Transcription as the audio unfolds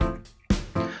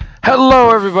Hello,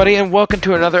 everybody, and welcome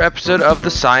to another episode of The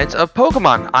Science of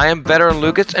Pokemon. I am Veteran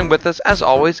Lucas, and with us, as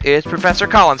always, is Professor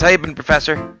Collins. How you been,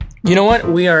 Professor? You know what?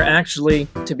 We are actually,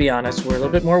 to be honest, we're a little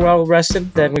bit more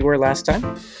well-rested than we were last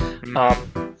time.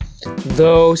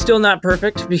 Though still not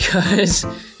perfect because,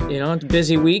 it's a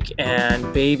busy week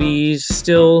and babies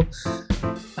still,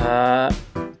 they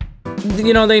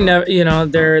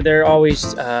never, they're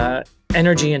always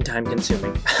energy and time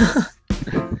consuming.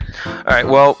 All right,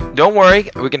 well, don't worry.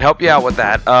 We can help you out with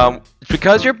that. It's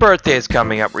because your birthday is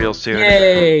coming up real soon.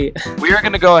 Yay! We are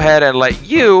going to go ahead and let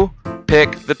you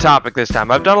pick the topic this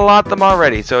time. I've done a lot of them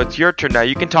already, so it's your turn now.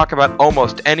 You can talk about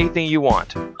almost anything you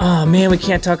want. Oh, man, we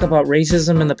can't talk about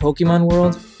racism in the Pokemon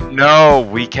world? No,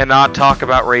 we cannot talk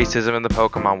about racism in the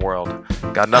Pokemon world.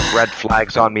 Got enough red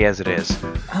flags on me as it is.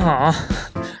 Aw.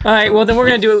 All right, well, then we're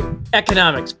going to do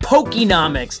economics.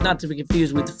 Pokenomics, not to be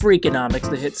confused with Freakonomics,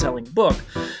 the hit-selling book.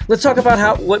 Let's talk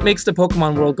about what makes the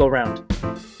Pokemon world go round.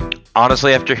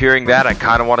 Honestly, after hearing that, I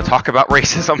kind of want to talk about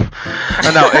racism.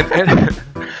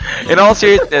 In all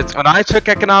seriousness, when I took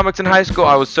economics in high school,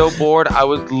 I was so bored, I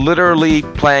was literally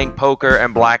playing poker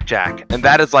and blackjack. And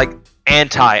that is like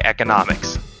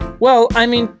anti-economics. Well, I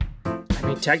mean,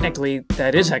 technically,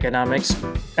 that is economics.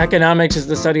 Economics is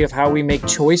the study of how we make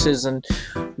choices and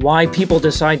why people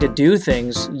decide to do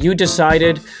things. You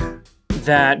decided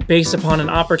that based upon an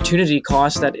opportunity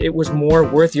cost that it was more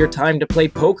worth your time to play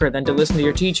poker than to listen to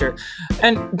your teacher.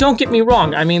 And don't get me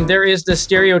wrong, I mean, there is the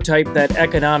stereotype that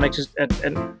economics is,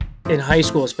 in high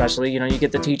school especially, you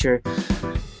get the teacher,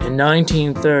 in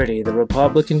 1930, the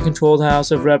Republican-controlled House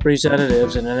of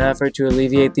Representatives, in an effort to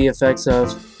alleviate the effects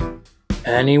of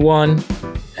anyone,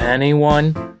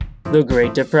 the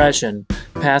Great Depression,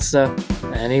 passed the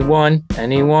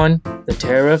the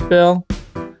tariff bill,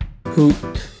 hoot.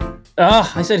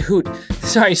 I said hoot.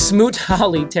 Sorry,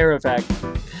 Smoot-Hawley Tariff Act.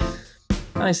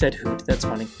 I said hoot. That's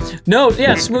funny. No,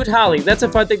 yeah, Smoot-Hawley. That's a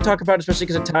fun thing to talk about, especially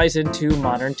because it ties into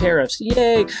modern tariffs.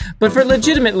 Yay! But for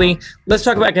legitimately, let's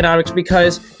talk about economics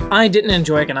because I didn't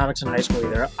enjoy economics in high school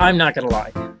either. I'm not going to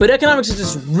lie. But economics is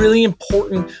this really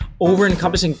important,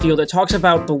 over-encompassing field that talks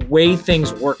about the way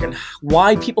things work and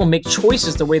why people make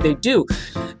choices the way they do.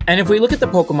 And if we look at the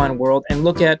Pokemon world and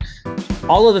look at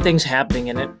all of the things happening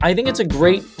in it, I think it's a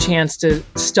great chance to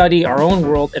study our own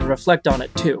world and reflect on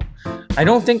it too. I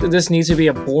don't think that this needs to be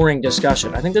a boring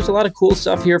discussion. I think there's a lot of cool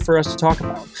stuff here for us to talk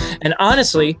about. And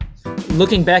honestly,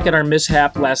 looking back at our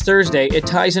mishap last Thursday, it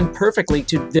ties in perfectly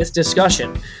to this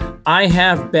discussion. I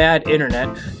have bad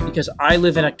internet because I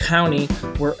live in a county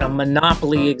where a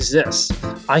monopoly exists.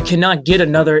 I cannot get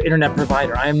another internet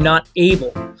provider. I am not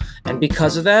able. And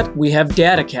because of that, we have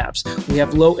data caps. We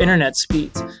have low internet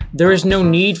speeds. There is no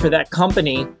need for that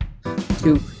company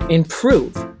to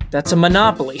improve. That's a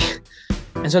monopoly.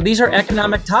 And so these are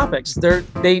economic topics.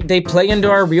 They play into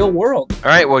our real world.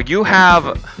 All right, well, you have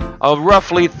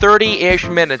roughly 30-ish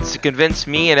minutes to convince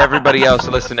me and everybody else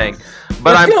listening.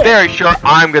 But I'm very sure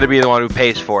I'm going to be the one who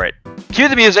pays for it. Cue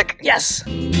the music. Yes.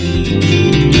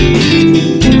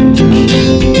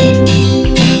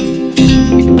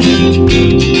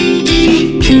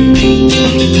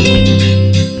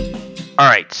 All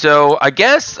right, so I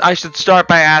guess I should start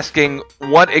by asking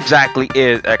what exactly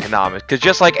is economics? Because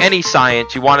just like any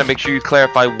science, you want to make sure you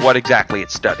clarify what exactly it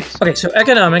studies. Okay, so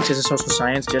economics is a social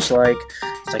science just like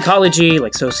psychology,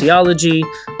 like sociology,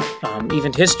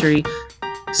 even history.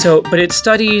 But it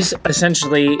studies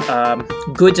essentially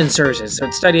goods and services. So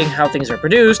it's studying how things are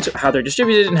produced, how they're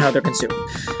distributed, and how they're consumed.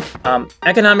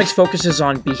 Economics focuses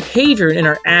on behavior and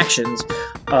interactions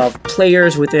of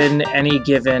players within any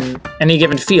given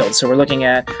field. So we're looking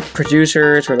at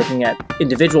producers, we're looking at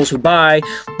individuals who buy,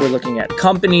 we're looking at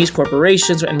companies,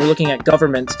 corporations, and we're looking at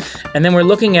governments. And then we're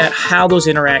looking at how those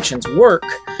interactions work.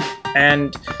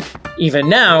 And even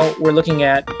now, we're looking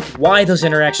at why those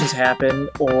interactions happen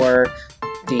or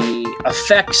the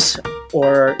effects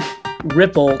or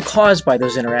ripple caused by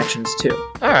those interactions too.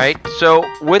 All right, so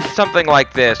with something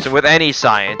like this, and with any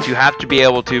science, you have to be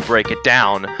able to break it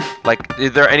down. Like,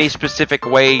 is there any specific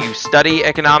way you study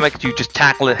economics? Do you just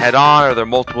tackle it head on, or are there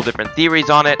multiple different theories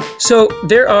on it? So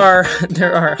there are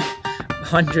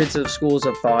hundreds of schools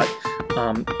of thought.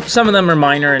 Some of them are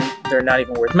minor and they're not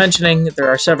even worth mentioning. There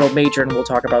are several major, and we'll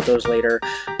talk about those later.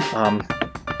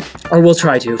 Or we'll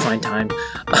try to find time.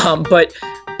 But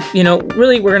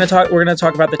really, we're going to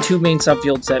talk about the two main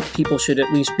subfields that people should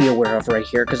at least be aware of right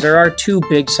here, because there are two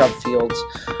big subfields.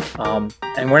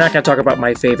 And we're not going to talk about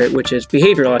my favorite, which is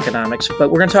behavioral economics, but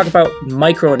we're going to talk about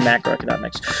micro and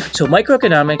macroeconomics. So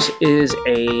microeconomics is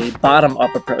a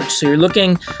bottom-up approach. So you're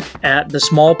looking at the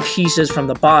small pieces from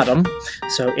the bottom,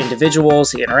 so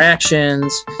individuals, the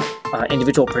interactions,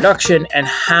 individual production, and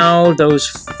how those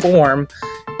form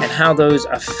and how those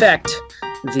affect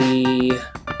the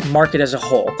market as a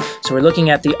whole. So we're looking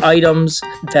at the items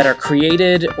that are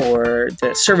created or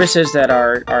the services that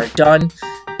are done,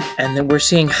 and then we're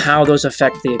seeing how those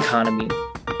affect the economy.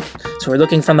 So we're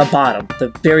looking from the bottom, the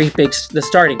very big, the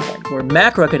starting point, where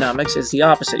macroeconomics is the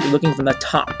opposite. You're looking from the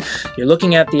top. You're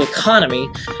looking at the economy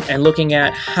and looking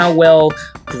at how well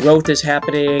growth is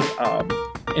happening,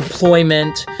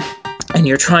 employment, and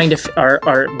you're trying to,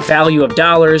 our value of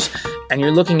dollars, and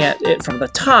you're looking at it from the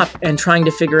top and trying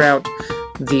to figure out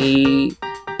the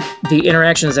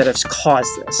interactions that have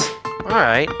caused this. All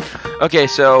right. Okay,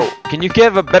 so can you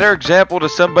give a better example to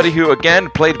somebody who, again,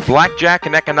 played blackjack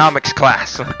in economics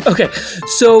class? Okay,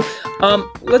 so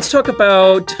let's talk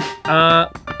about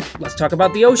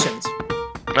the oceans.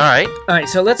 All right. All right,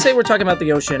 so let's say we're talking about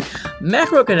the ocean.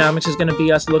 Macroeconomics is going to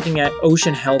be us looking at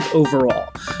ocean health overall.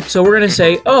 So we're going to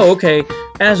say, oh, okay,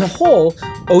 as a whole,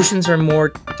 oceans are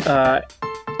more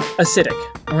acidic.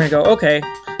 And we're going to go, okay,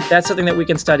 that's something that we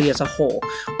can study as a whole.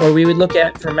 Or we would look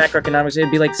at, for macroeconomics,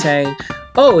 it'd be like saying,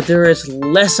 oh, there is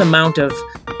less amount of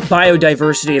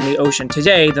biodiversity in the ocean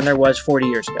today than there was 40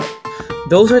 years ago.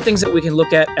 Those are things that we can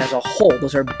look at as a whole.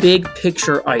 Those are big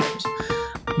picture items.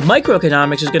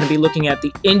 Microeconomics is going to be looking at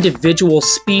the individual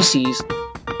species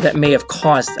that may have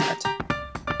caused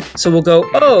that. So we'll go,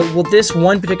 oh, well, this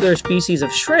one particular species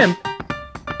of shrimp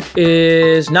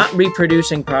is not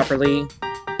reproducing properly,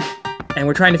 and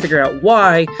we're trying to figure out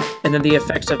why, and then the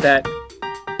effects of that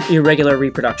irregular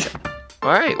reproduction.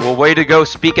 All right. Well, way to go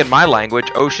speaking my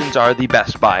language. Oceans are the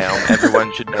best biome.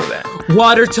 Everyone should know that.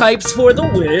 Water types for the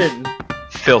win.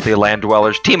 Filthy land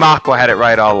dwellers. Team Aqua had it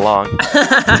right all along.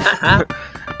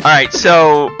 All right,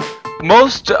 so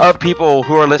most of people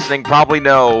who are listening probably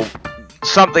know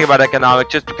something about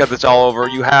economics just because it's all over.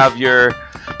 You have your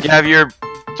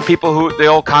people who the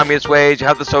old communist ways. You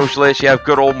have the socialists. You have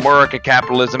good old American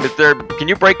capitalism. Can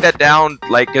you break that down?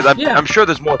 Like, because I'm sure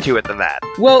there's more to it than that.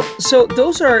 Well, so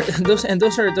those are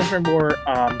more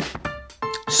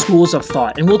schools of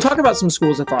thought, and we'll talk about some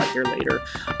schools of thought here later.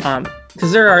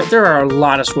 Because there are a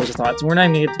lot of schools of thought. So we're not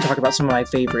even going to get to talk about some of my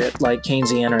favorite, like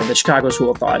Keynesian or the Chicago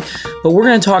School of Thought. But we're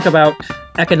going to talk about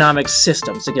economic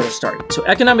systems to get us started. So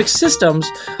economic systems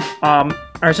are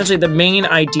essentially the main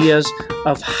ideas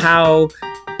of how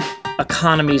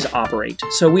economies operate.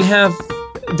 So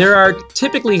there are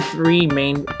typically three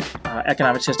main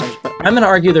economic systems, but I'm going to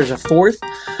argue there's a fourth.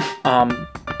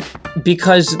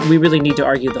 Because we really need to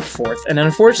argue the fourth. And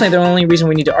unfortunately, the only reason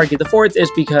we need to argue the fourth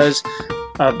is because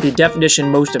of the definition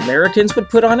most Americans would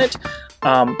put on it,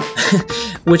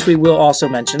 which we will also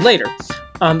mention later.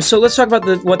 So let's talk about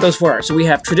what those four are. So we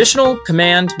have traditional,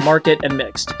 command, market, and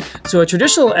mixed. So a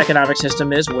traditional economic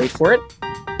system is, wait for it,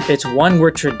 it's one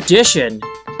where tradition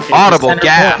is audible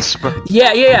gasp.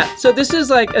 Yeah. So this is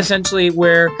like essentially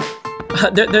where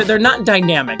they're not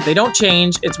dynamic. They don't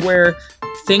change. It's where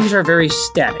things are very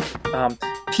static.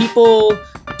 People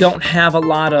don't have a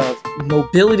lot of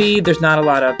mobility. There's not a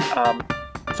lot of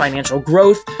financial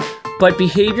growth, but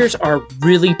behaviors are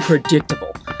really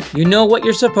predictable. You know what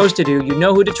you're supposed to do. You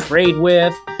know who to trade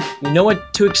with. You know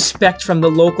what to expect from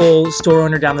the local store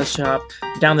owner down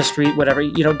the street, whatever.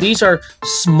 You know, these are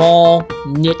small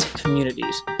knit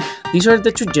communities. These are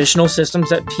the traditional systems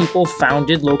that people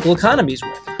founded local economies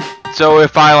with. So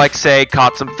if I, say,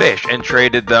 caught some fish and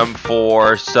traded them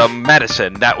for some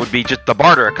medicine, that would be just the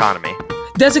barter economy.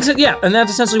 Yeah, and that's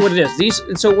essentially what it is.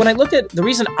 So when I look at the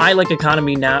reason I like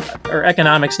economy now, or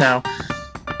economics now,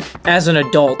 as an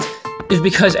adult, is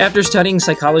because after studying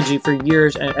psychology for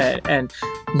years and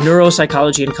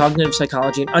neuropsychology and cognitive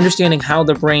psychology and understanding how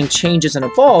the brain changes and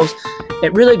evolves,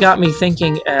 it really got me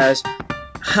thinking as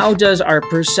how does our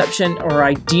perception or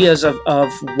ideas of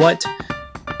what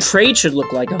trade should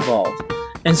look like evolve.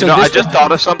 And so I just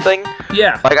thought of something.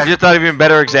 Yeah. I just thought of an even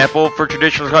better example for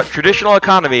traditional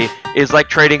economy is like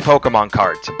trading Pokemon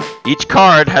cards. Each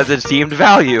card has its deemed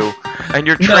value, and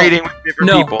you're trading with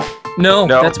different people. No,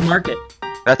 that's market.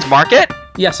 That's market?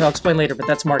 Yes, I'll explain later, but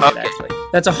that's market actually.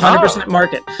 That's 100%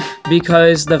 market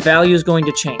because the value is going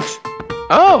to change.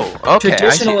 Oh, okay.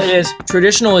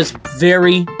 Traditional is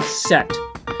very set.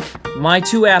 My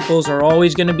 2 apples are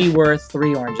always going to be worth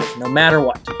 3 oranges, no matter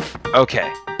what.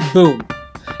 Okay. Boom.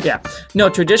 Yeah. No,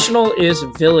 traditional is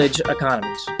village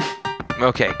economies.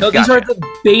 Okay. So these are the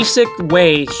basic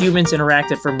way humans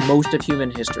interacted for most of human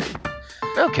history.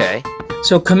 Okay.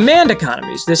 So command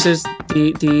economies. This is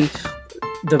the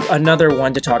another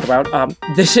one to talk about.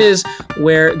 This is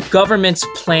where governments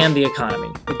plan the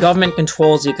economy. The government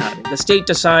controls the economy. The state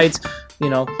decides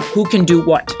who can do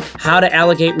what, how to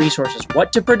allocate resources,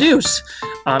 what to produce.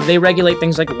 They regulate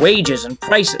things like wages and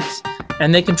prices,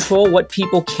 and they control what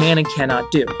people can and cannot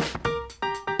do.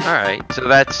 All right, so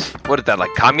what is that,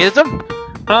 like communism?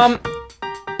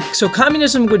 So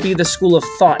communism would be the school of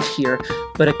thought here,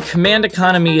 but a command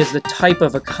economy is the type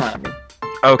of economy.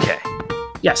 Okay.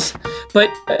 Yes,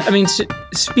 but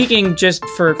speaking just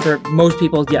for most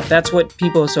people, yeah, that's what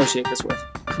people associate this with.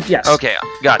 Yes. Okay,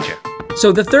 gotcha.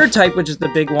 So the third type, which is the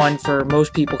big one for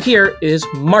most people here, is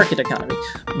market economy.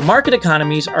 Market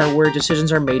economies are where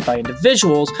decisions are made by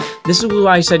individuals. This is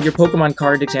why I said your Pokemon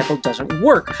card example doesn't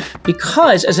work,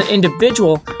 because as an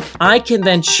individual, I can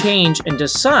then change and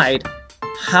decide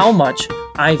how much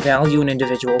I value an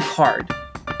individual card.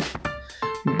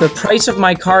 The price of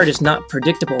my card is not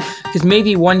predictable, because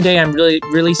maybe one day I'm really,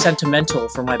 really sentimental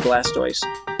for my Blastoise,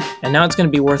 and now it's going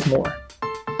to be worth more.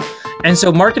 And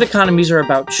so market economies are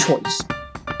about choice.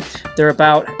 They're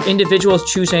about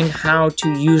individuals choosing how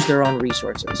to use their own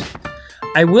resources.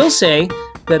 I will say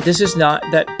that this is not,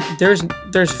 that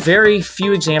there's very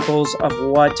few examples of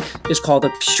what is called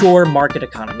a pure market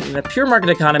economy. And a pure market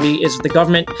economy is the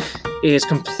government is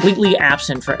completely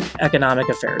absent from economic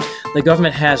affairs. The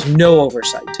government has no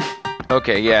oversight.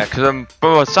 Okay, yeah, because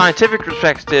from a scientific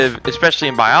perspective, especially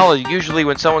in biology, usually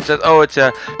when someone says, oh, it's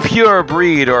a pure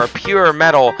breed or a pure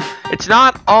metal, it's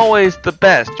not always the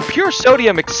best. Pure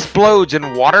sodium explodes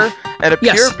in water, and a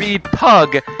pure breed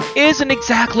pug isn't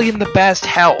exactly in the best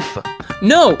health.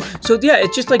 No, so yeah,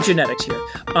 it's just like genetics here,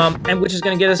 and which is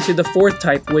going to get us to the fourth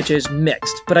type, which is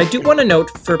mixed. But I do want to note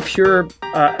for pure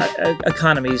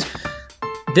economies,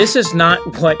 this is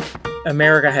not what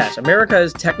America has. America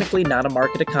is technically not a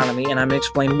market economy, and I'm going to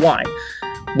explain why.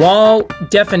 While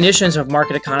definitions of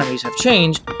market economies have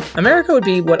changed, America would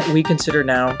be what we consider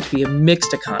now to be a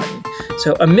mixed economy.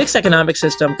 So a mixed economic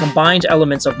system combines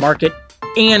elements of market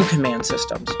and command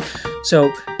systems.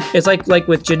 So it's like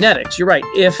with genetics. You're right.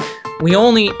 If we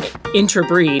only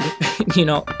interbreed,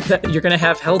 you're going to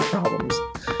have health problems.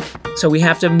 So we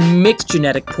have to mix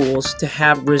genetic pools to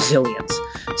have resilience.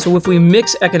 So if we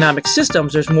mix economic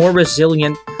systems, there's more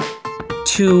resilient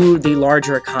to the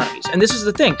larger economies. And this is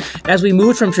the thing. As we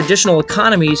move from traditional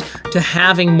economies to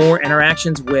having more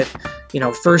interactions with,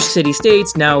 first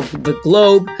city-states, now the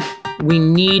globe, we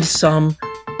need some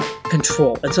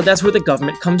control. And so that's where the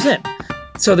government comes in.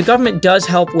 So the government does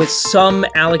help with some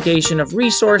allocation of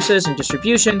resources and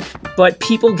distribution, but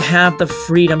people have the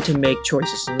freedom to make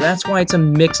choices. And that's why it's a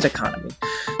mixed economy.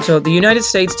 So the United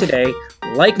States today,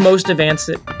 like most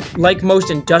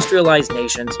industrialized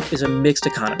nations, is a mixed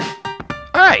economy.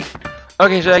 All right.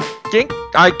 Okay, so I think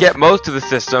I get most of the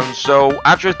systems. So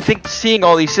after seeing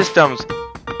all these systems,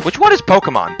 which one is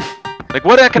Pokemon? Like,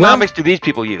 what economics do these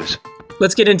people use?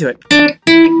 Let's get into it.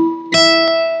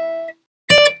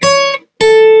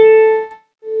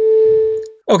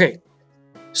 Okay,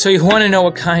 so you want to know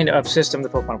what kind of system the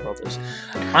Pokemon world is.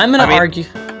 I'm going to argue...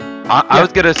 I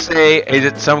was going to say, is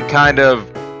it some kind of...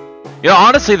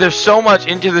 honestly, there's so much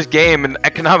into this game, and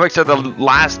economics are the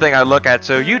last thing I look at,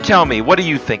 so you tell me, what do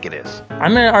you think it is?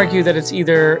 I'm going to argue that it's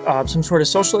either some sort of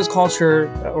socialist culture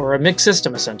or a mixed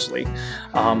system, essentially.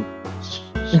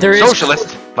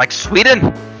 Socialist? Like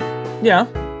Sweden? Yeah.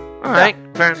 All right,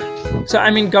 fair enough.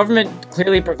 So, government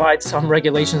clearly provides some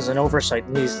regulations and oversight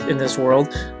in this world,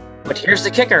 but here's the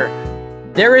kicker.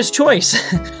 There is choice.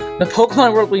 The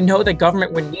Pokemon world, we know that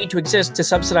government would need to exist to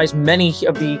subsidize many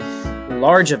of the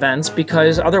large events,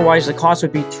 because otherwise the cost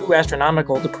would be too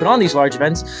astronomical to put on these large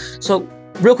events. So,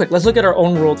 real quick, let's look at our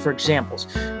own world for examples.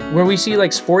 Where we see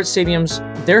like sports stadiums,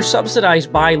 they're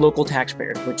subsidized by local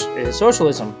taxpayers, which is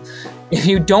socialism. If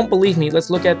you don't believe me, let's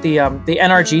look at the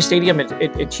NRG Stadium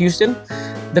at Houston.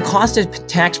 The cost of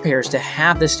taxpayers to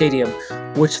have the stadium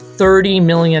was $30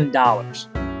 million.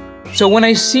 So when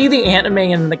I see the anime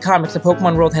and the comics, the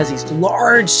Pokemon world has these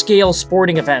large-scale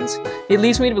sporting events, it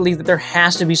leads me to believe that there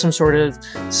has to be some sort of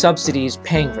subsidies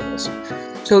paying for this.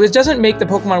 So this doesn't make the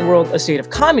Pokemon world a state of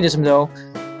communism, though,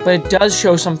 but it does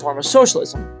show some form of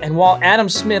socialism. And while Adam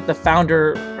Smith, the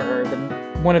founder or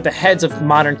one of the heads of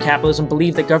modern capitalism,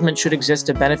 believed that government should exist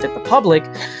to benefit the public,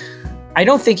 I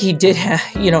don't think he did I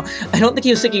don't think he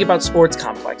was thinking about sports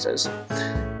complexes.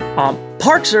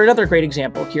 Parks are another great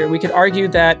example here. We could argue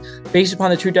that based upon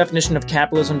the true definition of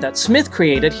capitalism that Smith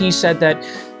created, he said that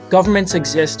governments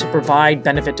exist to provide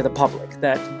benefit to the public,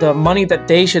 that the money that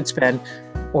they should spend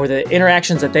or the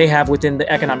interactions that they have within the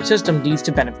economic system needs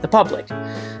to benefit the public.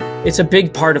 it's a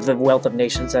big part of the wealth of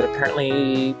nations that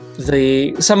apparently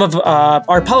some of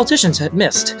our politicians had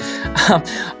missed.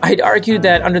 I'd argue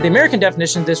that under the American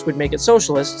definition, this would make it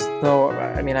socialist, though,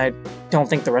 I mean, I don't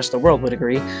think the rest of the world would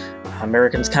agree.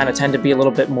 Americans kind of tend to be a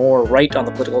little bit more right on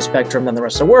the political spectrum than the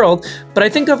rest of the world. But I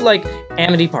think of like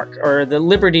Amity Park or the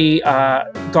Liberty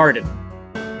Garden.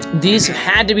 These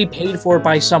had to be paid for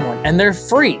by someone, and they're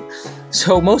free.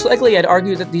 So most likely I'd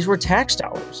argue that these were tax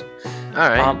dollars. All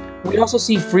right. We also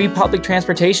see free public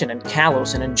transportation in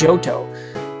Kalos and in Johto.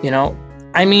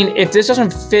 I mean, if this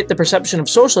doesn't fit the perception of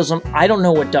socialism, I don't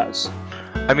know what does.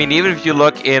 I mean, even if you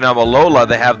look in Alola,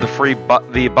 they have the free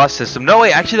the bus system. No,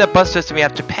 wait, actually, that bus system you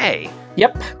have to pay.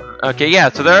 Yep. Okay, yeah.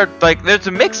 So there's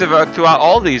a mix of throughout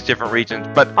all these different regions,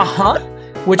 but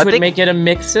which would make it a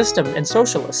mixed system and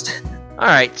socialist. All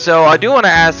right, so I do want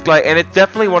to ask, and it's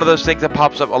definitely one of those things that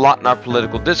pops up a lot in our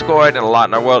political discord and a lot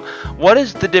in our world. What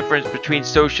is the difference between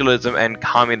socialism and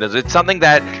communism? It's something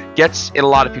that gets in a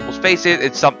lot of people's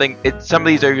faces. Some of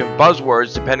these are even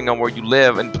buzzwords depending on where you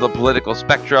live and the political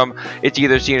spectrum. It's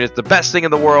either seen as the best thing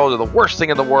in the world or the worst thing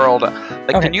in the world.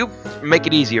 Can you make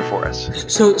it easier for us?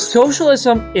 So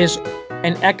socialism is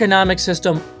an economic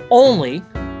system only,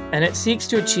 and it seeks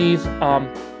to achieve not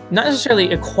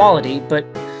necessarily equality, but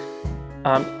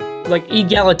like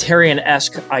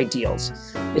egalitarian-esque ideals.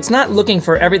 It's not looking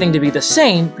for everything to be the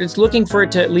same, but it's looking for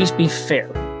it to at least be fair.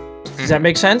 Does that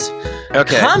make sense?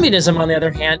 Okay. Communism, on the other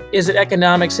hand, is an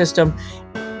economic system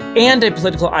and a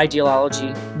political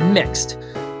ideology mixed.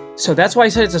 So that's why I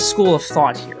said it's a school of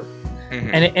thought here.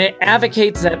 And it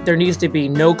advocates that there needs to be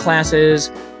no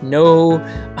classes, no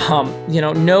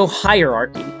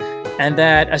hierarchy, and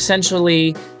that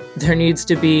essentially there needs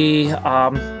to be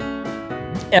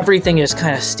everything is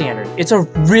kind of standard. It's a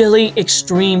really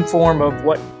extreme form of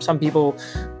what some people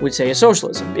would say is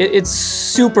socialism. It's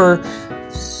super,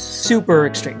 super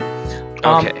extreme.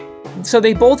 Okay. So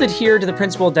they both adhere to the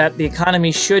principle that the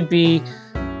economy should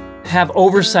have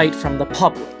oversight from the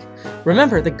public.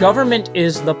 Remember, the government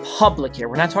is the public here.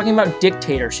 We're not talking about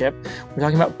dictatorship. We're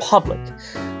talking about public.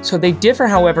 So they differ,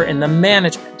 however, in the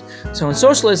management. So in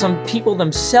socialism, people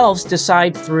themselves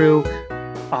decide through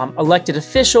elected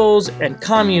officials and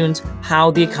communes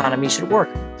how the economy should work.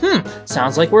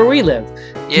 Sounds like where we live.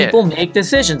 Yeah. People make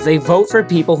decisions. They vote for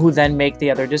people who then make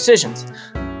the other decisions.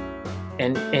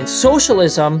 And in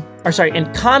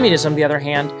communism, the other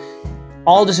hand,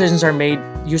 all decisions are made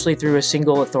usually through a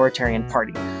single authoritarian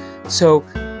party. So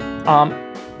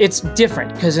it's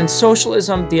different because in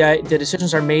socialism, the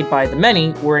decisions are made by the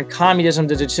many, where in communism,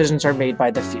 the decisions are made by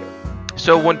the few.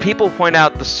 So when people point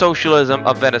out the socialism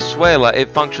of Venezuela, it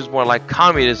functions more like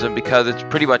communism because it's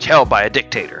pretty much held by a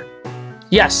dictator.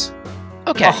 Yes.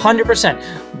 Okay.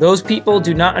 100%. Those people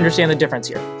do not understand the difference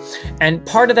here. And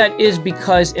part of that is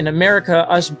because in America,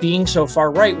 us being so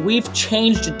far right, we've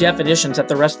changed definitions that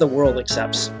the rest of the world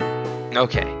accepts.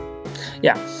 Okay.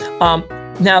 Yeah.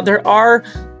 Now, there are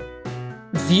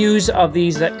views of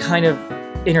these that kind of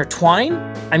intertwine.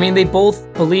 I mean, they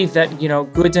both believe that,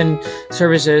 goods and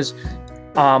services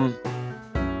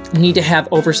need to have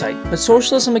oversight. But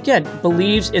socialism, again,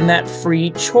 believes in that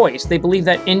free choice. They believe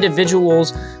that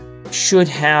individuals should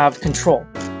have control.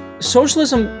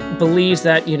 Socialism believes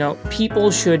that,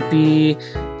 people should be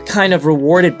kind of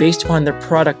rewarded based upon their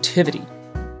productivity.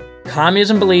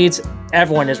 Communism believes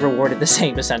everyone is rewarded the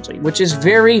same, essentially, which is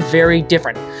very, very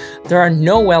different. There are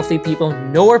no wealthy people,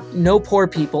 no poor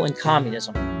people in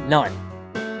communism. None.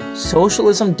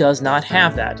 Socialism does not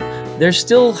have that. There's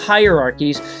still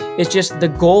hierarchies. It's just the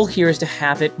goal here is to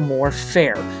have it more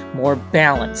fair, more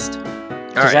balanced.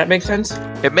 Does that make sense?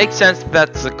 It makes sense that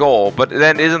that's the goal, but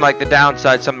then isn't like the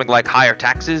downside something like higher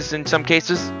taxes in some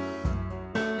cases?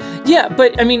 Yeah,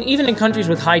 but I mean, even in countries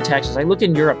with high taxes, I look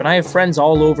in Europe, and I have friends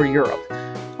all over Europe.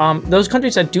 Those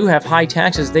countries that do have high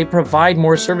taxes, they provide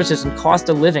more services, and cost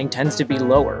of living tends to be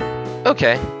lower.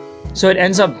 Okay. So it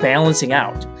ends up balancing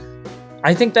out.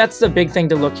 I think that's the big thing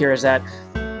to look here is that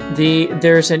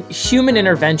there's a human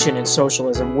intervention in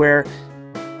socialism where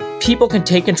people can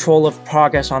take control of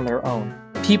progress on their own.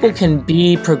 People can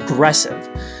be progressive.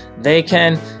 They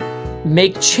can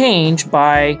make change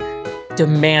by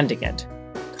demanding it.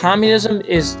 Communism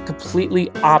is completely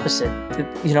opposite.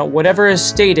 Whatever is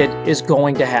stated is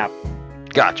going to happen.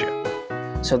 Gotcha.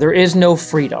 So there is no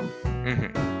freedom.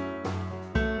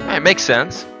 It makes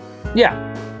sense. Yeah.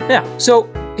 So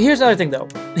here's another thing, though.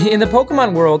 In the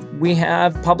Pokemon world, we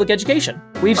have public education.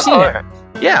 We've seen it.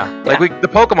 Yeah, the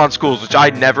Pokemon schools, which I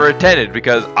never attended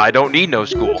because I don't need no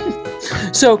school.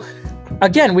 So,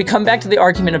 again, we come back to the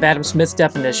argument of Adam Smith's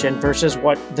definition versus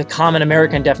what the common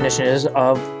American definition is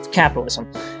of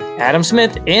capitalism. Adam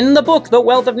Smith, in the book The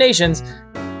Wealth of Nations,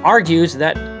 argues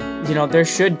that there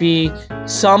should be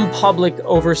some public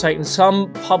oversight and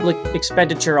some public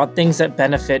expenditure on things that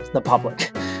benefit the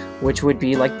public, which would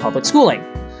be like public schooling.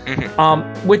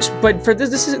 But for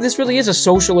this really is a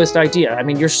socialist idea. I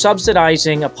mean, you're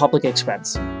subsidizing a public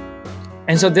expense.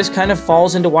 And so this kind of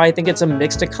falls into why I think it's a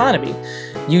mixed economy.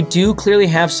 You do clearly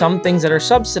have some things that are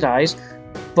subsidized,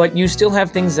 but you still have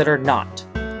things that are not.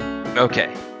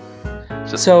 Okay.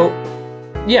 So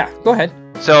yeah, go ahead.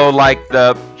 So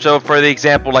for the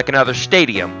example, like another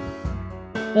stadium.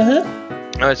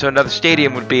 So another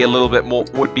stadium would be a little bit more.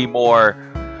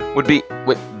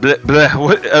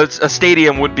 A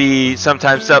stadium would be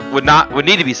sometimes would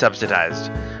need to be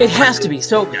subsidized. It has to be.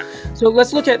 So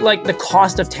let's look at like the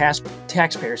cost of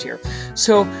taxpayers here.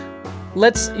 So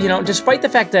let's, despite the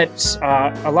fact that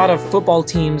a lot of football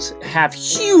teams have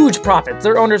huge profits,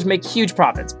 their owners make huge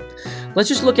profits. Let's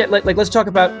just look at let's talk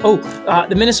about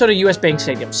the Minnesota U.S. Bank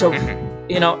Stadium. So,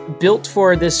 built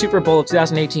for the Super Bowl of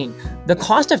 2018. The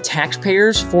cost of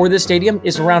taxpayers for this stadium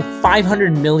is around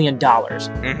 $500 million.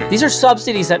 These are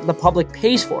subsidies that the public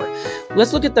pays for.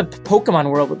 Let's look at the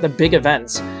Pokemon world with the big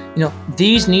events.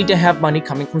 These need to have money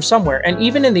coming from somewhere. And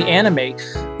even in the anime,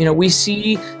 we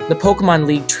see the Pokemon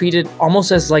League treated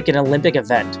almost as like an Olympic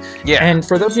event. Yeah. And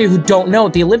for those of you who don't know,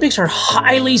 the Olympics are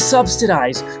highly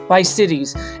subsidized by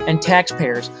cities and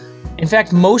taxpayers. In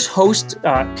fact, most host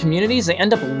communities, they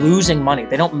end up losing money.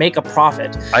 They don't make a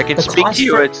profit. I can speak to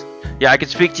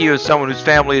you as someone whose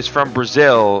family is from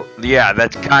Brazil. Yeah,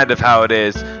 that's kind of how it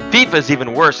is. FIFA is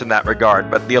even worse in that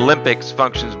regard, but the Olympics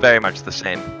functions very much the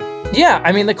same. Yeah,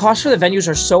 I mean, the cost for the venues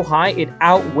are so high, it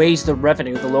outweighs the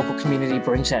revenue the local community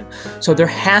brings in. So there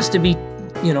has to be,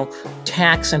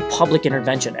 tax and public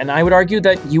intervention. And I would argue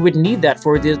that you would need that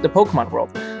for the Pokemon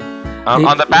world.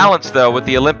 On the balance, though, with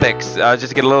the Olympics, just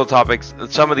to get a little topics,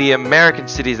 some of the American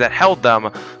cities that held them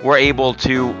were able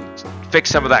to fix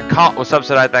some of that cost, or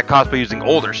subsidize that cost by using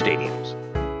older stadiums.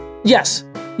 Yes.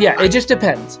 Yeah, it just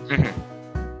depends.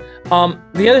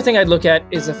 The other thing I'd look at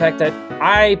is the fact that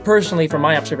I personally, from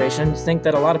my observations, think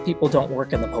that a lot of people don't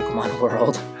work in the Pokemon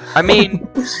world. I mean,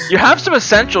 you have some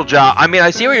essential jobs. I mean,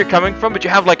 I see where you're coming from, but you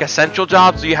have like essential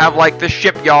jobs. So you have like the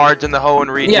shipyards in the Hoenn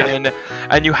region,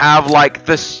 and you have like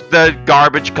the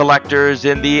garbage collectors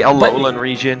in the Alolan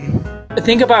region.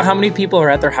 Think about how many people are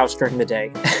at their house during the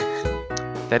day.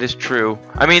 That is true.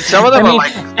 I mean, some of them are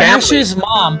like family. Ash's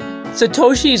mom,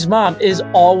 Satoshi's mom, is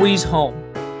always home.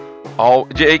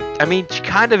 I mean, she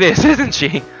kind of is, isn't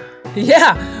she?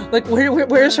 Yeah, like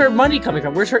where's her money coming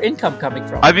from? Where's her income coming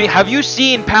from? I mean, have you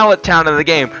seen Pallet Town in the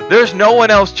game? There's no one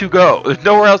else to go. There's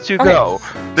nowhere else to go.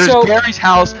 There's Gary's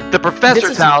house, the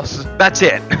professor's house. That's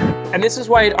it. And this is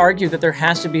why I'd argue that there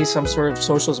has to be some sort of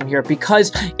socialism here,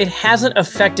 because it hasn't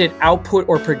affected output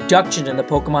or production in the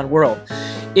Pokemon world.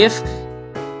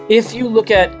 If you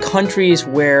look at countries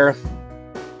where,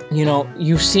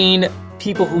 you've seen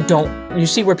people you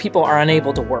see where people are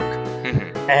unable to work,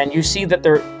 and you see that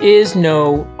there is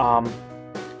no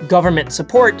government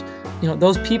support,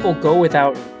 those people go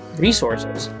without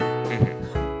resources.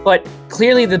 But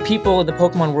clearly the people of the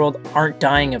Pokemon world aren't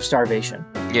dying of starvation.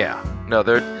 Yeah, no,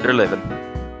 they're living.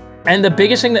 And the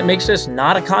biggest thing that makes this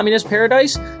not a communist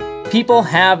paradise, people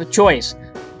have choice.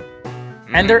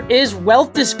 And there is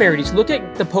wealth disparities. Look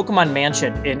at the Pokemon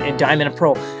Mansion in Diamond and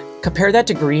Pearl. Compare that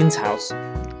to Green's house.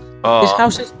 His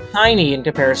house is tiny in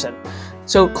comparison.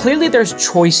 So clearly there's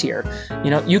choice here.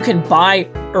 You can buy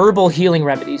herbal healing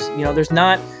remedies. There's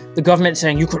not the government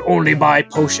saying you could only buy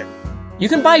potion. You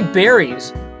can buy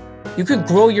berries. You can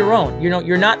grow your own.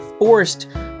 You're not forced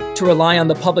to rely on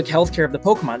the public health care of the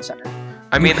Pokemon Center.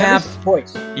 I mean, you have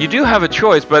choice. You do have a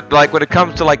choice, but like when it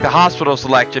comes to like the hospital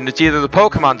selection, it's either the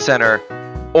Pokemon Center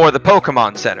or the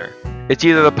Pokemon Center. It's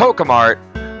either the Pokemart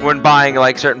when buying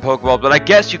like certain Pokeballs, but I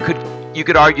guess you could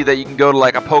argue that you can go to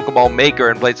like a Pokeball maker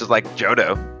in places like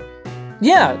Johto.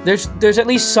 Yeah, there's at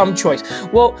least some choice.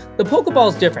 Well, the Pokeball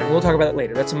is different. We'll talk about that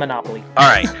later. That's a monopoly. All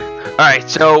right.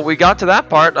 So we got to that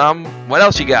part. What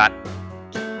else you got?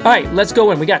 All right, let's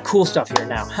go in. We got cool stuff here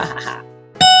now.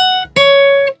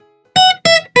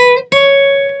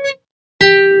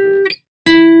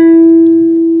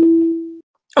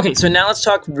 Okay, so now let's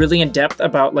talk really in depth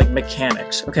about like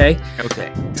mechanics. Okay.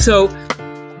 Okay. So,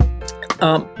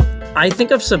 I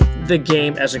think of the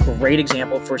game as a great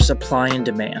example for supply and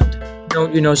demand.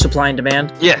 You know supply and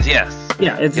demand? Yes.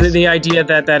 Yeah, it's the idea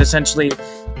that essentially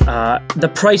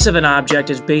the price of an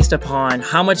object is based upon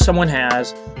how much someone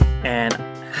has and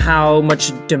how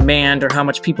much demand or how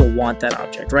much people want that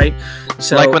object, right?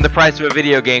 So, like when the price of a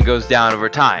video game goes down over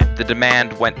time, the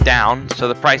demand went down, so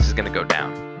the price is going to go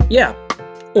down. Yeah.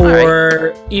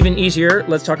 Or even easier,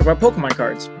 let's talk about Pokemon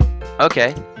cards.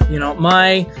 Okay. You know,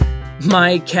 my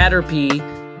Caterpie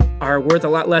are worth a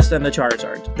lot less than the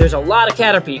Charizard. There's a lot of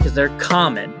Caterpie because they're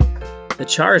common. The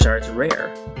Charizard's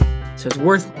rare, so it's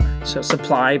worth more. So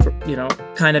supply,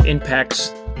 kind of impacts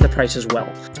the price as well.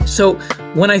 So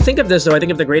when I think of this, though, I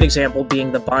think of the great example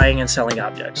being the buying and selling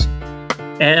objects.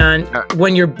 And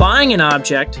when you're buying an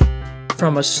object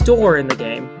from a store in the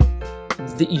game,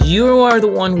 you are the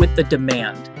one with the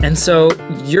demand. And so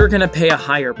you're going to pay a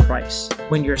higher price.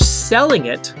 When you're selling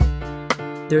it,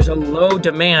 there's a low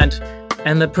demand,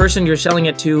 and the person you're selling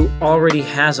it to already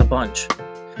has a bunch.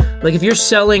 Like if you're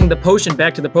selling the potion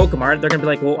back to the Pokemart, they're going to be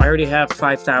like, well, I already have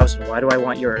 5,000. Why do I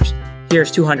want yours?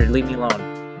 Here's 200. Leave me alone.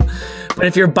 But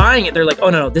if you're buying it, they're like, oh,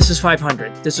 no, this is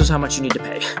 500. This is how much you need to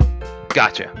pay.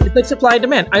 Gotcha. It's like supply and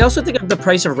demand. I also think of the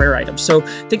price of rare items. So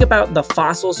think about the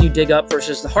fossils you dig up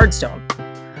versus the hardstone.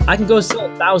 I can go sell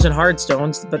 1,000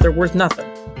 hardstones, but they're worth nothing.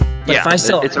 But if I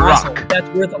sell it's a fossil, rock. that's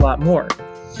worth a lot more.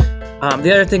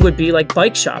 The other thing would be like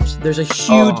bike shops. There's a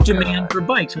huge demand for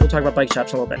bikes. We'll talk about bike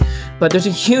shops in a little bit. But there's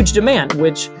a huge demand,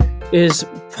 which is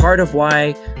part of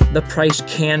why the price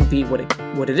can be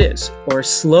what it is. Or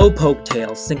Slowpoke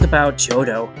tails. Think about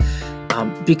Johto.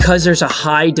 Because there's a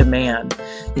high demand,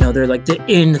 they're like the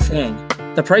in thing.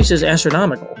 The price is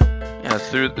astronomical. Yeah,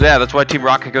 that's why Team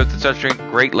Rocket goes to such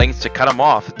great lengths to cut them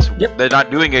off. They're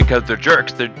not doing it because they're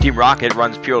jerks. Team Rocket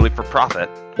runs purely for profit.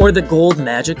 Or the gold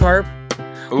Magikarp.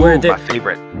 Ooh, my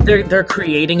favorite. They're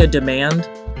creating a demand.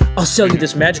 I'll sell you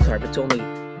this Magikarp. It's only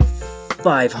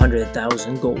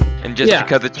 500,000 gold. And just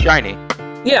because it's shiny.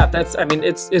 Yeah,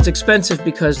 it's expensive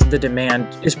because the demand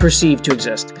is perceived to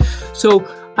exist. So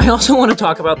I also want to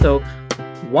talk about, though,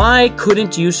 why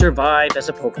couldn't you survive as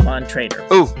a Pokemon trainer?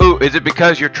 Ooh, is it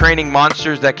because you're training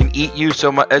monsters that can eat you so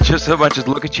much as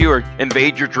look at you or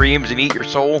invade your dreams and eat your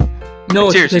soul? No,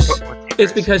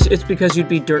 it's because you'd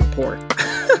be dirt poor.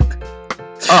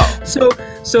 Oh. So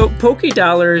Poke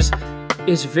Dollars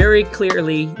is very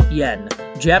clearly yen,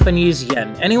 Japanese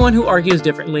yen. Anyone who argues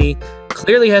differently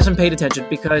clearly hasn't paid attention,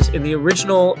 because in the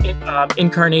original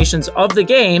incarnations of the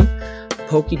game,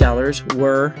 Poke Dollars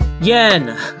were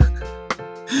yen.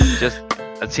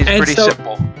 That seems pretty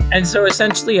simple. And so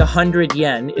essentially 100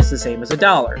 yen is the same as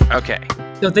 $1. Okay.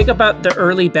 So think about the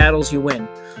early battles you win.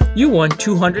 You won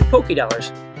 200 Poke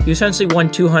Dollars. You essentially won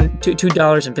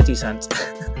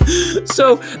 $2.50.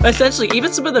 So essentially,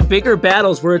 even some of the bigger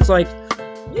battles where it's like,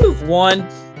 you've won,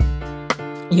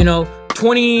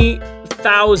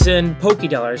 20,000 Poke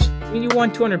Dollars. I mean, you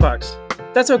won $200.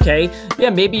 That's okay. Yeah,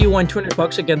 maybe you won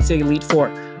 $200 against the Elite Four.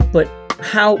 But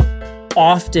how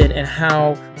often and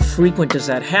how frequent does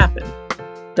that happen?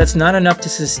 That's not enough to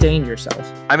sustain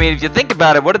yourself. I mean, if you think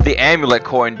about it, what did the amulet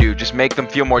coin do? Just make them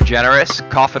feel more generous?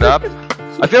 Cough it up?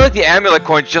 I feel like the amulet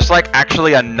coin's just like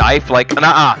actually a knife, like,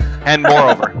 hand more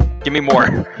over. Give me more.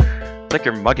 It's like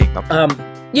you're mugging them.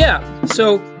 Yeah,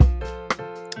 so,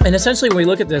 and essentially when we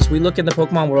look at this, we look in the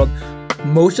Pokemon world,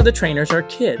 most of the trainers are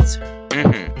kids.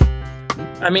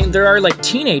 Mm-hmm. I mean, there are like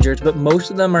teenagers, but most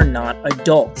of them are not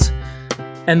adults.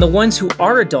 And the ones who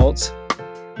are adults,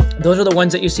 those are the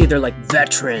ones that you see, they're like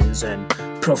veterans and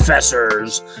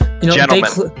professors.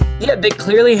 Gentlemen. They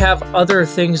clearly have other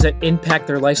things that impact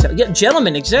their lifestyle. Yeah,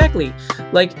 gentlemen, exactly.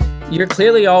 Like, you're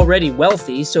clearly already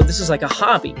wealthy, so this is like a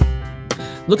hobby.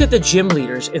 Look at the gym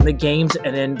leaders in the games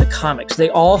and in the comics. They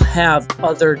all have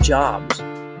other jobs.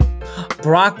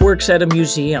 Brock works at a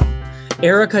museum.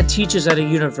 Erica teaches at a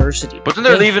university. Wasn't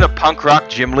there even a punk rock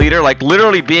gym leader? Like,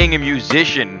 literally being a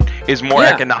musician is more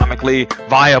economically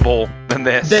viable than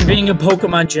this. Than being a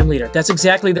Pokemon gym leader. That's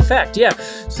exactly the fact, yeah.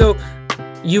 So,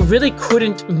 you really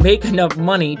couldn't make enough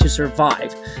money to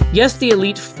survive. Yes, the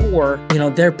Elite Four,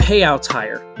 their payout's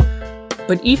higher.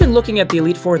 But even looking at the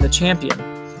Elite Four and the Champion,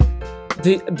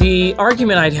 the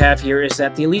argument I'd have here is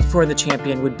that the Elite Four and the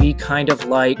Champion would be kind of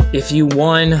like if you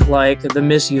won, like, the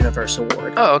Miss Universe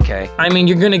award. Oh, okay. I mean,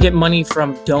 you're going to get money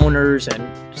from donors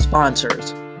and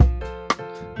sponsors.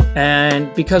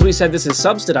 And because we said this is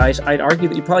subsidized, I'd argue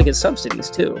that you probably get subsidies,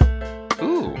 too.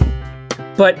 Ooh.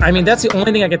 But, I mean, that's the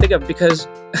only thing I can think of, because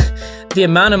the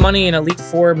amount of money an Elite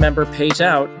Four member pays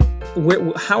out,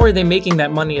 how are they making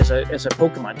that money as a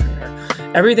Pokemon trainer?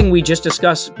 Everything we just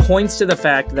discussed points to the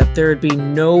fact that there would be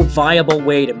no viable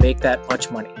way to make that much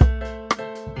money.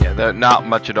 Yeah, not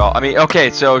much at all. I mean, okay,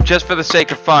 so just for the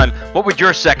sake of fun, what would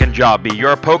your second job be?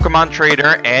 You're a Pokemon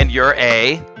trainer and you're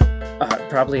a...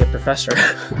 probably a professor.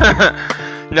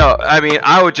 No, I mean,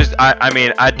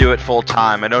 I'd do it full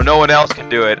time. I know no one else can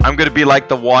do it. I'm going to be like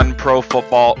the one pro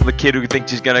football, the kid who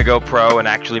thinks he's going to go pro and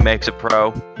actually makes it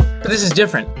pro. But this is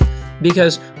different,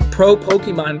 because pro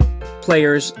Pokemon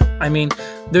players, I mean,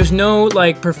 there's no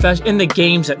like in the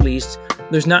games at least,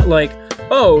 there's not like,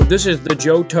 oh, this is the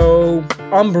Johto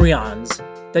Umbreons.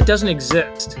 That doesn't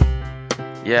exist.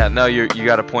 Yeah, no, you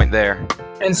got a point there.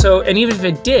 And so, and even if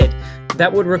it did,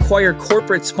 that would require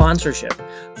corporate sponsorship.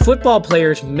 Football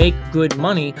players make good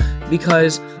money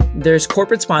because there's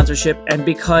corporate sponsorship and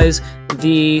because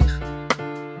the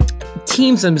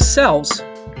teams themselves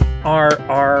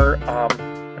are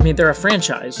I mean, they're a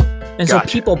franchise. And so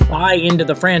people buy into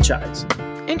the franchise.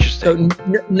 Interesting.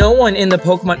 So no one in the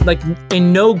Pokemon, like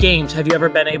in no games have you ever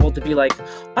been able to be like,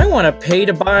 I want to pay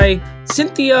to buy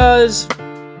Cynthia's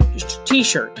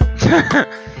t-shirt.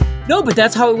 No, but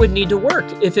that's how it would need to work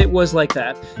if it was like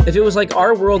that. If it was like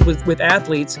our world with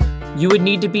athletes, you would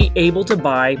need to be able to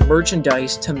buy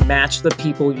merchandise to match the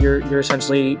people you're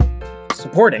essentially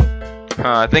supporting.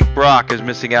 I think Brock is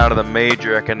missing out on the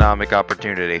major economic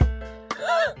opportunity.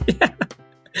 Yeah.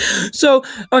 So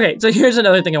here's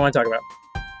another thing I want to talk about.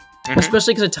 Mm-hmm.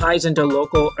 Especially because it ties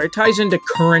into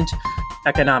current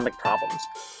economic problems.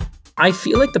 I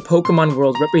feel like the Pokemon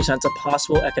world represents a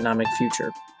possible economic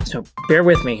future. So bear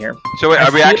with me here. So wait,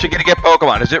 are we actually going to get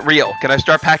Pokemon? Is it real? Can I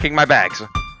start packing my bags?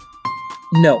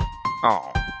 No.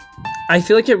 Oh. I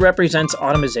feel like it represents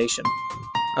automation.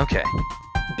 Okay.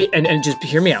 And just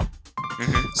hear me out.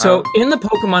 Mm-hmm. So in the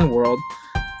Pokemon world,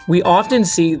 we often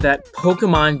see that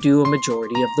Pokemon do a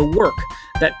majority of the work,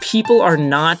 that people are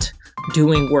not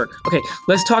doing work. Okay,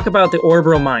 let's talk about the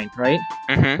Orbro mine, right?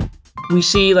 Mm-hmm. We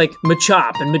see like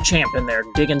Machop and Machamp in there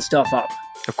digging stuff up.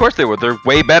 Of course they would. They're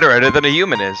way better at it than a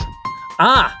human is.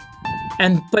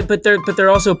 And but they're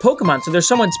also Pokemon, so they're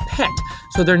someone's pet,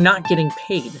 so they're not getting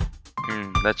paid.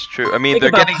 That's true. I mean,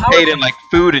 they're getting paid in like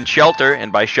food and shelter,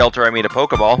 and by shelter I mean a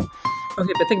Pokeball.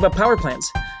 Okay, but think about power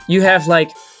plants. You have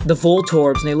like the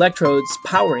Voltorbs and the Electrodes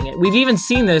powering it. We've even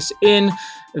seen this in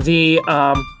the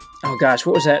oh gosh,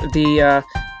 what was that?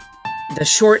 The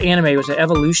short anime, was it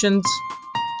Evolutions?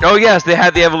 Oh yes, they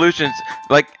had the Evolutions.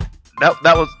 Like that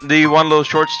was the one of those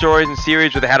short stories and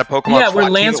series where they had a Pokemon. Yeah, where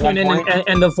Lance went in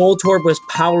and the Voltorb was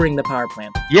powering the power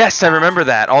plant. Yes, I remember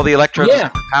that. All the Electrodes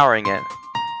were powering it.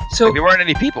 So like, there weren't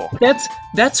any people.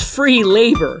 That's free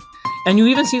labor. And you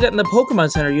even see that in the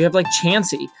Pokemon Center. You have like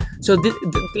Chansey. So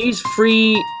these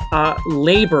free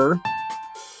labor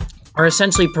are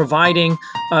essentially providing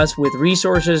us with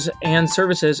resources and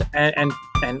services and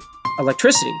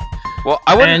electricity. Well,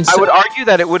 I would argue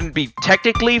that it wouldn't be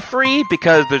technically free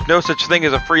because there's no such thing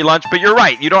as a free lunch. But you're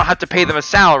right. You don't have to pay them a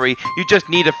salary. You just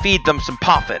need to feed them some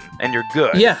puffin, and you're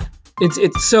good. Yeah,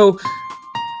 it's so.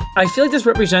 I feel like this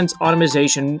represents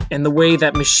automation and the way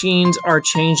that machines are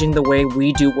changing the way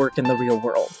we do work in the real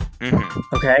world.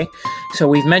 Mm-hmm. Okay? So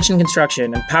we've mentioned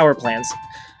construction and power plants.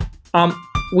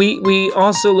 We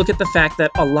also look at the fact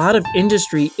that a lot of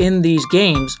industry in these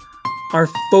games are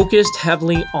focused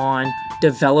heavily on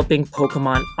developing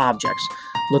Pokemon objects.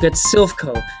 Look at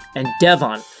Silphco and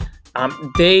Devon.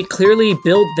 They clearly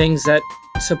build things that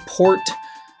support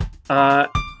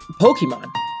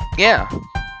Pokemon. Yeah.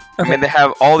 Okay. I mean, they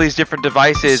have all these different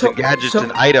devices and gadgets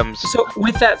and items. So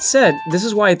with that said, this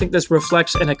is why I think this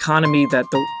reflects an economy that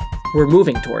we're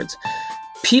moving towards.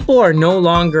 People are no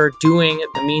longer doing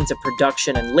the means of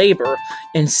production and labor.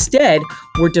 Instead,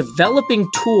 we're developing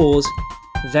tools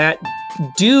that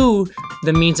do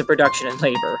the means of production and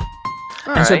labor.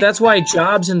 So that's why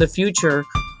jobs in the future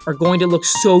are going to look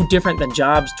so different than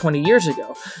jobs 20 years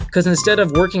ago. Because instead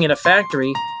of working in a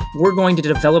factory, we're going to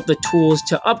develop the tools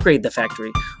to upgrade the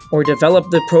factory or develop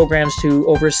the programs to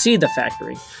oversee the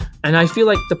factory. And I feel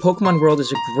like the Pokemon world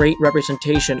is a great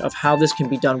representation of how this can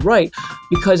be done right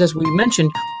because, as we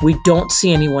mentioned, we don't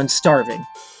see anyone starving.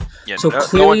 Yeah, so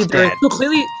clearly,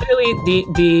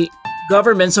 the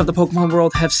governments of the Pokemon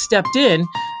world have stepped in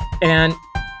and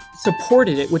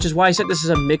supported it, which is why I said this is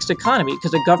a mixed economy,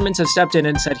 because the governments have stepped in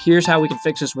and said, here's how we can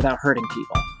fix this without hurting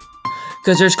people.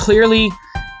 Because there's clearly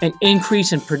an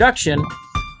increase in production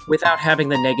without having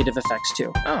the negative effects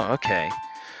too. Oh, okay.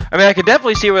 I mean, I could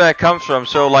definitely see where that comes from.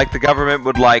 So, like, the government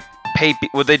would, like, pay...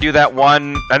 Would they do that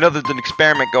one... I know there's an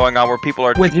experiment going on where people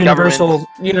are... With universal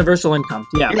income,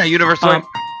 yeah. Yeah, universal income.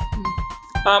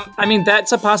 I mean,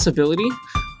 that's a possibility.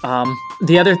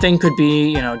 The other thing could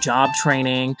be, job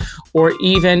training, or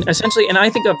even essentially, and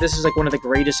I think of this as like one of the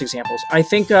greatest examples. I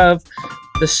think of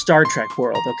the Star Trek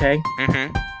world, okay?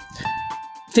 Mm-hmm.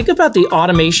 Think about the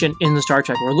automation in the Star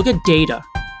Trek world. Look at Data.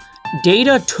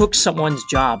 Data took someone's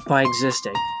job by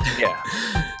existing. Yeah.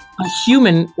 A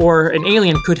human or an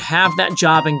alien could have that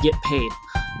job and get paid.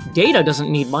 Data doesn't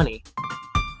need money.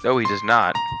 No, he does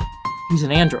not. He's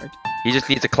an android. He just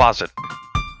needs a closet.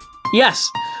 Yes.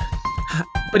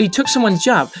 but he took someone's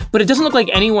job. But it doesn't look like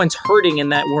anyone's hurting in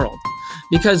that world,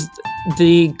 because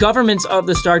the governments of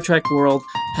the Star Trek world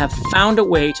have found a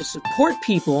way to support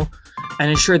people and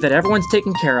ensure that everyone's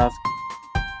taken care of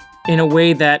in a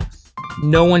way that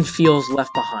no one feels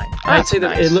left behind. I'd say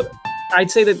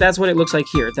that that's what it looks like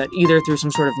here, that either through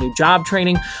some sort of new job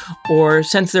training, or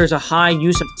since there's a high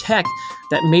use of tech,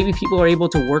 that maybe people are able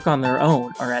to work on their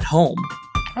own or at home.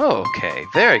 Okay,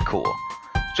 very cool.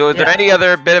 So is there any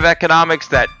other bit of economics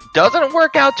that doesn't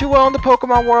work out too well in the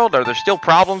Pokemon world? Are there still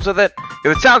problems with it?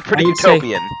 It sounds pretty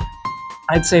utopian.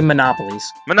 I'd say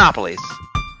monopolies. Monopolies.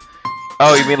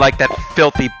 Oh, you mean like that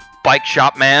filthy bike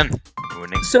shop man?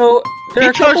 So there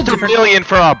are he charged $1 million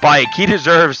for a bike. He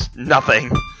deserves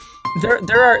nothing.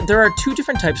 There are two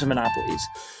different types of monopolies,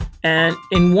 and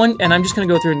I'm just going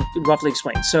to go through and roughly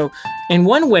explain. So, in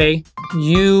one way,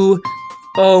 you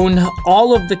own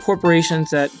all of the corporations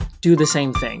that do the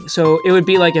same thing. So it would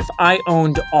be like if I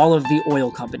owned all of the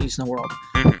oil companies in the world.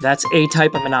 That's a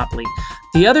type of monopoly.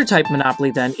 The other type of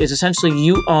monopoly then is essentially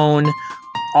you own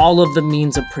all of the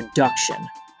means of production.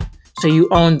 So you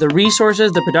own the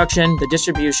resources, the production, the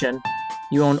distribution.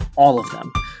 You own all of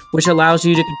them, which allows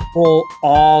you to control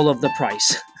all of the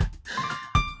price.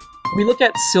 We look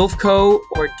at Silphco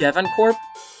or Devon Corp.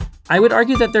 I would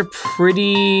argue that they're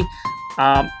pretty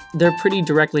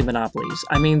directly monopolies.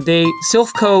 I mean,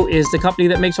 Silphco is the company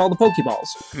that makes all the Pokeballs.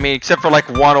 I mean, except for like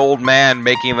one old man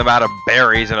making them out of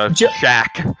berries in a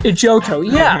shack. Johto,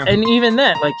 yeah. And even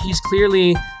then, like, he's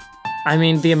clearly, I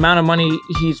mean, the amount of money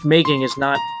he's making is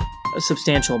not a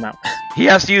substantial amount. He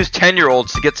has to use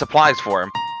 10-year-olds to get supplies for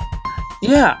him.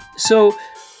 Yeah, so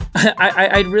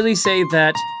I'd really say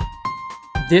that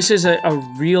this is a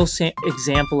real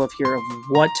example of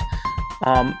what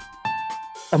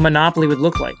a monopoly would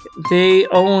look like. They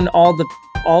own all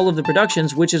of the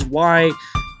productions, which is why,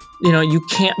 you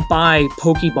can't buy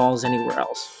Pokeballs anywhere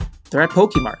else. They're at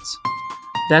Pokemarts.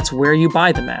 That's where you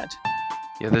buy them at.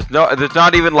 Yeah, there's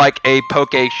not even like a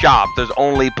Poke shop. There's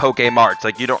only Pokemarts.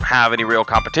 Like, you don't have any real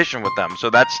competition with them.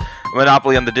 So that's a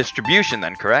monopoly on the distribution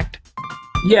then, correct?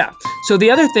 Yeah. So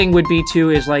the other thing would be too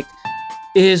is like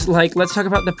let's talk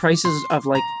about the prices of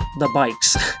like the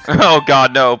bikes. Oh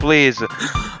God, no, please.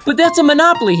 But that's a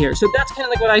monopoly here. So that's kind of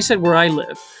like what I said where I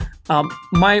live.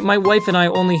 My wife and I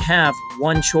only have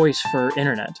one choice for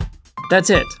internet. That's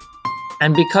it.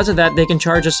 And because of that, they can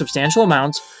charge us substantial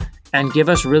amounts and give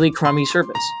us really crummy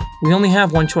service. We only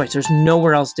have one choice. There's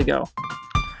nowhere else to go.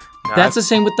 No, that's the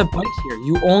same with the bike here.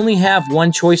 You only have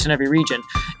one choice in every region.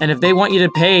 And if they want you to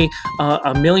pay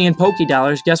 $1 million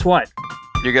Poké-Dollars, guess what?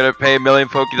 You're going to pay $1 million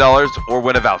Poké-Dollars or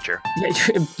win a voucher. Yeah,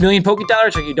 $1 million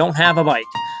Poké-Dollars or you don't have a bike.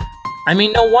 I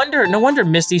mean, no wonder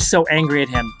Misty's so angry at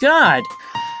him. God.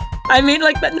 I mean,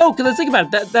 like, no, because let's think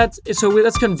about it.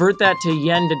 Let's convert that to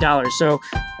yen to dollars. So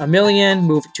 $1 million,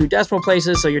 move 2 decimal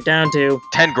places, so you're down to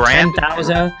 10 grand.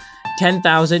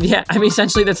 10,000. Yeah, I mean,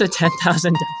 essentially that's a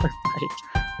 $10,000 bike.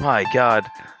 My God.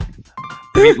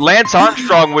 I mean, Lance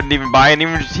Armstrong wouldn't even buy it,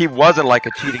 even if he wasn't like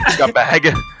a cheating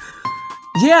scumbag.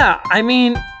 Yeah, I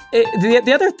mean,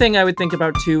 the other thing I would think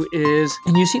about too is,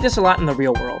 and you see this a lot in the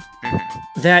real world,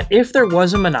 that if there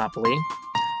was a monopoly,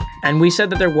 and we said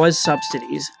that there was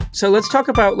subsidies, so let's talk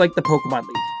about like the Pokemon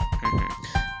League.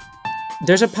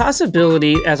 There's a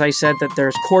possibility, as I said, that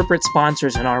there's corporate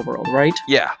sponsors in our world, right?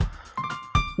 Yeah.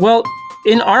 Well,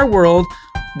 in our world,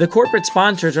 the corporate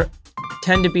sponsors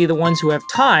tend to be the ones who have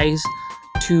ties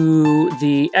to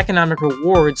the economic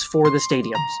rewards for the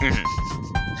stadiums.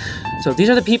 So these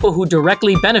are the people who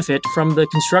directly benefit from the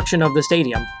construction of the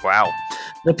stadium. Wow.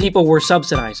 The people we're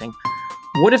subsidizing.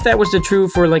 What if that was true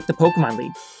for like the Pokemon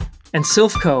League? And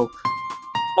Silphco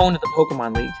owned the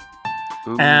Pokemon League.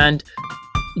 Ooh. And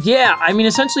yeah, I mean,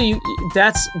 essentially,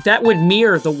 that would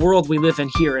mirror the world we live in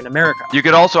here in America. You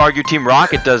could also argue Team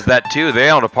Rocket does that too.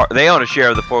 They own a share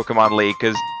of the Pokemon League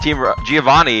because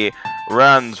Giovanni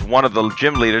runs one of the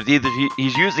gym leaders. Either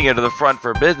he's using it to the front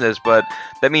for business, but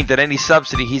that means that any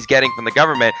subsidy he's getting from the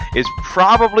government is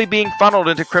probably being funneled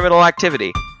into criminal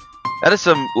activity. That is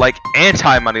some like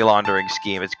anti-money laundering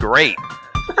scheme. It's great.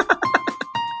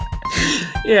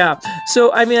 Yeah,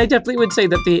 so I mean, I definitely would say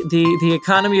that the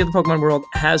economy of the Pokemon world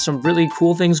has some really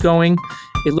cool things going.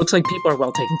 It looks like people are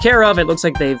well taken care of. It looks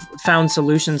like they've found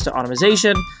solutions to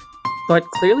automation, but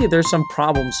clearly there's some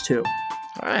problems too.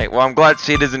 All right, well, I'm glad to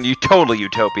see it isn't totally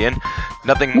utopian.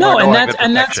 Nothing more annoying than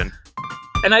protection.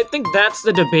 And I think that's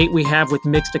the debate we have with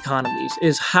mixed economies,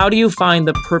 is how do you find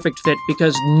the perfect fit?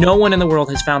 Because no one in the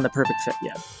world has found the perfect fit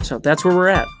yet. So that's where we're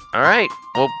at. All right.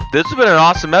 Well, this has been an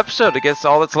awesome episode. I guess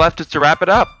all that's left is to wrap it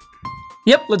up.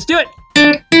 Yep, let's do it.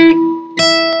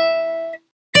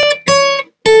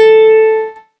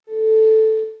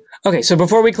 Okay, so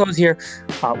before we close here,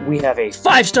 we have a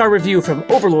 5-star review from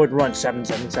Overlord Run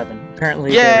 777.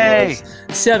 Apparently, there Yay!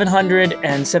 was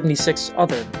 776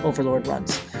 other Overlord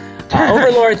runs.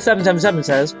 Overlord 777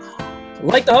 says,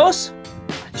 like the host,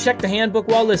 check the handbook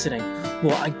while listening.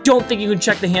 Well, I don't think you can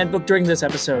check the handbook during this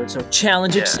episode, so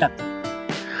challenge accepted.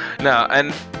 No,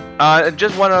 and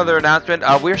just one other announcement.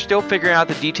 We're still figuring out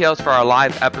the details for our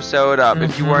live episode.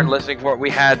 If you weren't listening for it, we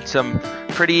had some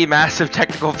pretty massive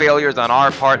technical failures on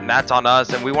our part, and that's on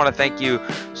us. And we want to thank you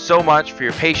so much for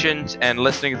your patience and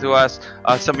listening to us.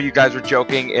 Some of you guys were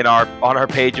joking on our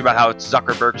page about how it's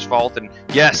Zuckerberg's fault, and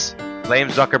yes, blame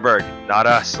Zuckerberg, not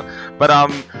us. But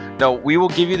no, we will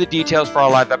give you the details for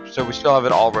our live episode. We still have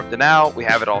it all written out. We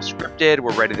have it all scripted.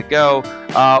 We're ready to go.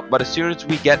 But as soon as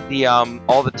we get the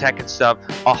all the tech and stuff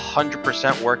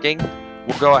 100% working,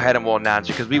 we'll go ahead and we'll announce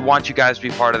it because we want you guys to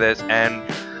be part of this, and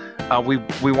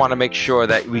we want to make sure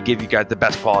that we give you guys the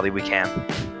best quality we can.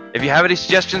 If you have any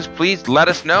suggestions, please let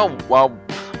us know. While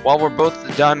we're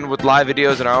both done with live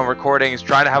videos and our own recordings,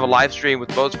 trying to have a live stream with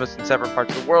both of us in separate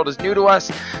parts of the world is new to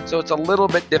us, so it's a little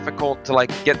bit difficult to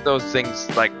get those things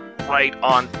right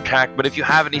on track. But if you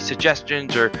have any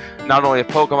suggestions, or not only of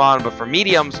Pokemon but for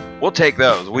mediums, we'll take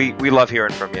those. We love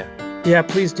hearing from you. Yeah,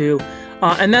 please do.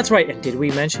 And that's right. And did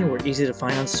we mention we're easy to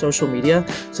find on social media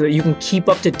so that you can keep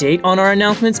up to date on our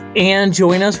announcements and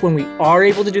join us when we are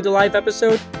able to do the live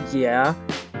episode? Yeah.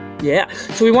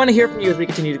 So we want to hear from you as we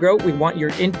continue to grow. We want your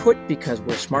input because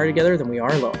we're smarter together than we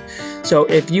are alone. So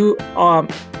if you are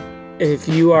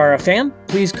a fan,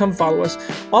 please come follow us.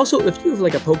 Also, if you have a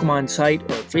Pokemon site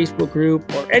or Facebook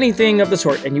group or anything of the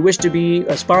sort and you wish to be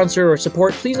a sponsor or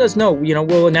support, please let us know.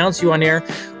 We'll announce you on air.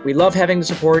 We love having the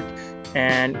support,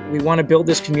 and we want to build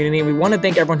this community. We want to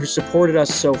thank everyone who supported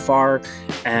us so far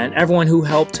and everyone who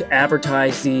helped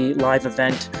advertise the live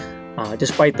event.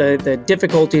 Despite the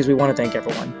difficulties, we want to thank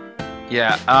everyone.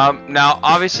 Yeah. Now,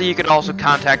 obviously, you can also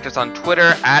contact us on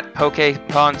Twitter at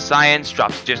Pokemon Science.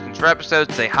 Drop suggestions for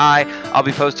episodes. Say hi. I'll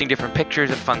be posting different pictures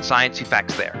and fun sciencey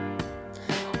facts there.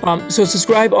 So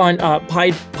subscribe on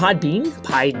Podbean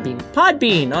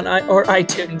or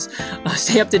iTunes.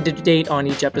 Stay up to date on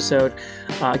each episode.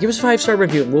 Give us a 5-star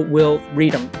review, and we'll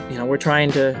read them. We're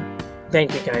trying to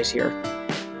thank you guys here.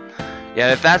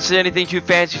 Yeah, if that's anything too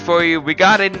fancy for you, we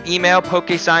got an email,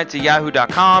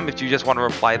 pokescience@yahoo.com, if you just want to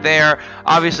reply there.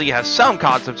 Obviously, you have some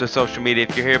concepts of social media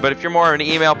if you're here, but if you're more of an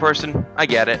email person, I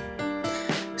get it.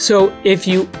 So if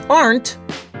you aren't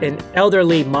an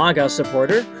elderly MAGA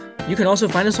supporter, you can also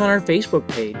find us on our Facebook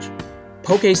page,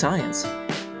 Poke Science,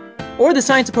 or the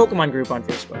Science of Pokemon group on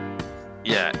Facebook.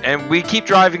 Yeah, and we keep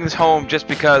driving this home just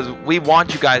because we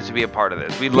want you guys to be a part of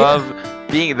this. We love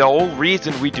being, the whole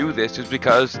reason we do this is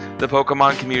because the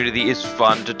Pokemon community is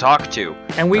fun to talk to.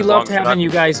 And we loved having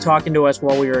you guys talking to us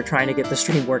while we were trying to get the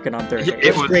stream working on Thursday.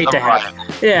 It was great to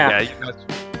have. Yeah, you guys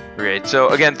great. So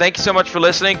again, thank you so much for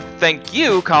listening. Thank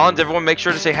you, Collins. Everyone, make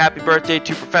sure to say happy birthday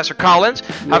to Professor Collins.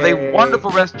 Have a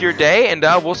wonderful rest of your day, and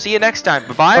we'll see you next time.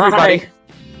 Bye-bye, everybody.